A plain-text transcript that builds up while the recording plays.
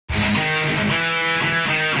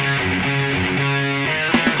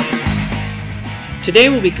Today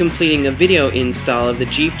we'll be completing a video install of the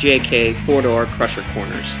Jeep JK 4-door crusher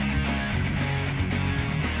corners.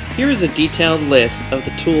 Here is a detailed list of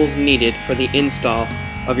the tools needed for the install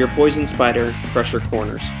of your Poison Spyder crusher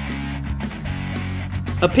corners.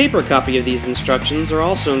 A paper copy of these instructions are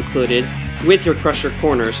also included with your crusher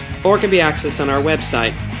corners or can be accessed on our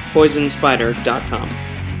website, poisonspyder.com.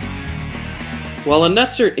 While a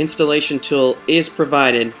nutsert installation tool is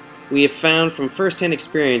provided, we have found from first-hand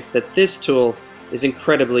experience that this tool is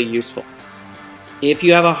incredibly useful. If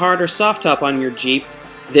you have a hard or soft top on your Jeep,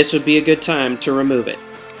 this would be a good time to remove it.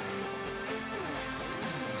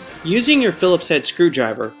 Using your Phillips head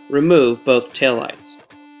screwdriver, remove both taillights.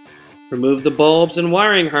 Remove the bulbs and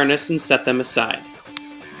wiring harness and set them aside.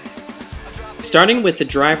 Starting with the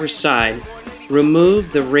driver's side,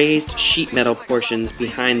 remove the raised sheet metal portions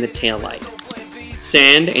behind the taillight.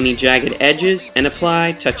 Sand any jagged edges and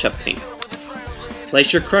apply touch-up paint.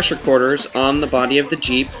 Place your crusher corners on the body of the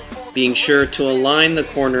Jeep, being sure to align the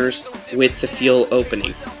corners with the fuel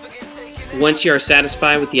opening. Once you are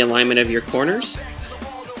satisfied with the alignment of your corners,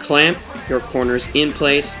 clamp your corners in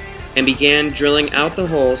place and begin drilling out the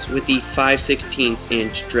holes with the 5/16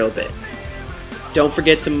 inch drill bit. Don't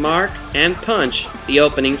forget to mark and punch the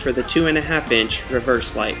opening for the 2.5 inch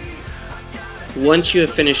reverse light. Once you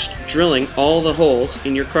have finished drilling all the holes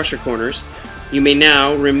in your crusher corners, you may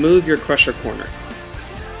now remove your crusher corner.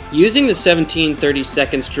 Using the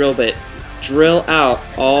 17/32 drill bit, drill out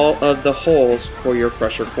all of the holes for your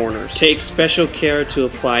crusher corners. Take special care to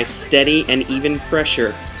apply steady and even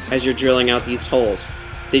pressure as you're drilling out these holes.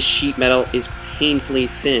 This sheet metal is painfully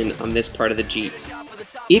thin on this part of the Jeep.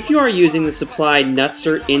 If you are using the supplied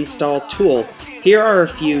nutsert install tool, here are a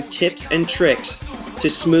few tips and tricks to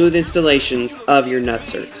smooth installations of your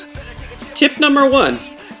nutserts. Tip number 1.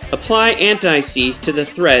 Apply anti-seize to the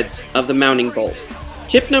threads of the mounting bolt.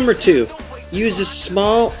 Tip number 2. Use a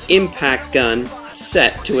small impact gun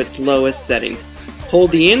set to its lowest setting.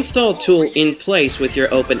 Hold the install tool in place with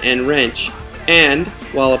your open end wrench and,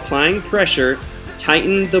 while applying pressure,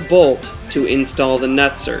 tighten the bolt to install the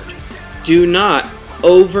nutsert. Do not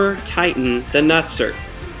over-tighten the nutsert.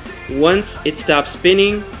 Once it stops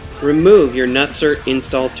spinning, remove your nutsert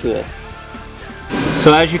install tool.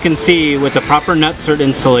 So as you can see, with the proper nutsert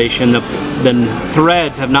installation, the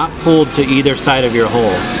threads have not pulled to either side of your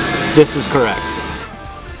hole. This is correct.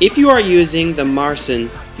 If you are using the Marson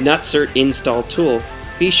nutsert install tool,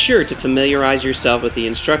 be sure to familiarize yourself with the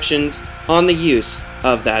instructions on the use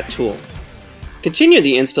of that tool. Continue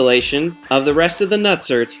the installation of the rest of the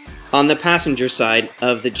nutserts on the passenger side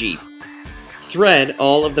of the Jeep. Thread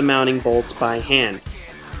all of the mounting bolts by hand.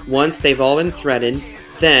 Once they've all been threaded,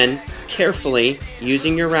 then carefully,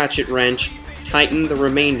 using your ratchet wrench, tighten the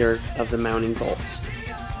remainder of the mounting bolts.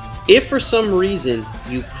 If for some reason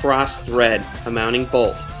you cross-thread a mounting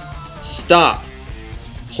bolt, stop,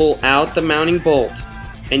 pull out the mounting bolt,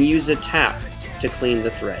 and use a tap to clean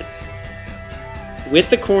the threads. With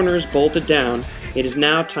the corners bolted down, it is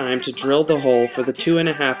now time to drill the hole for the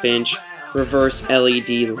 2.5 inch reverse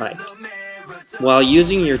LED light. While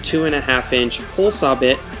using your 2.5 inch hole saw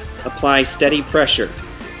bit, apply steady pressure.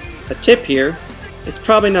 A tip here, it's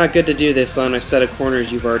probably not good to do this on a set of corners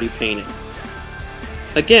you've already painted.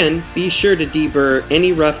 Again, be sure to deburr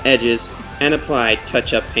any rough edges and apply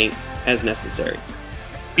touch-up paint as necessary.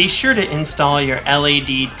 Be sure to install your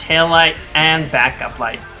LED taillight and backup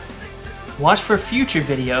light. Watch for future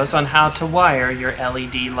videos on how to wire your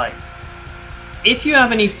LED light. If you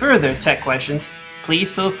have any further tech questions, please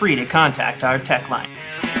feel free to contact our tech line.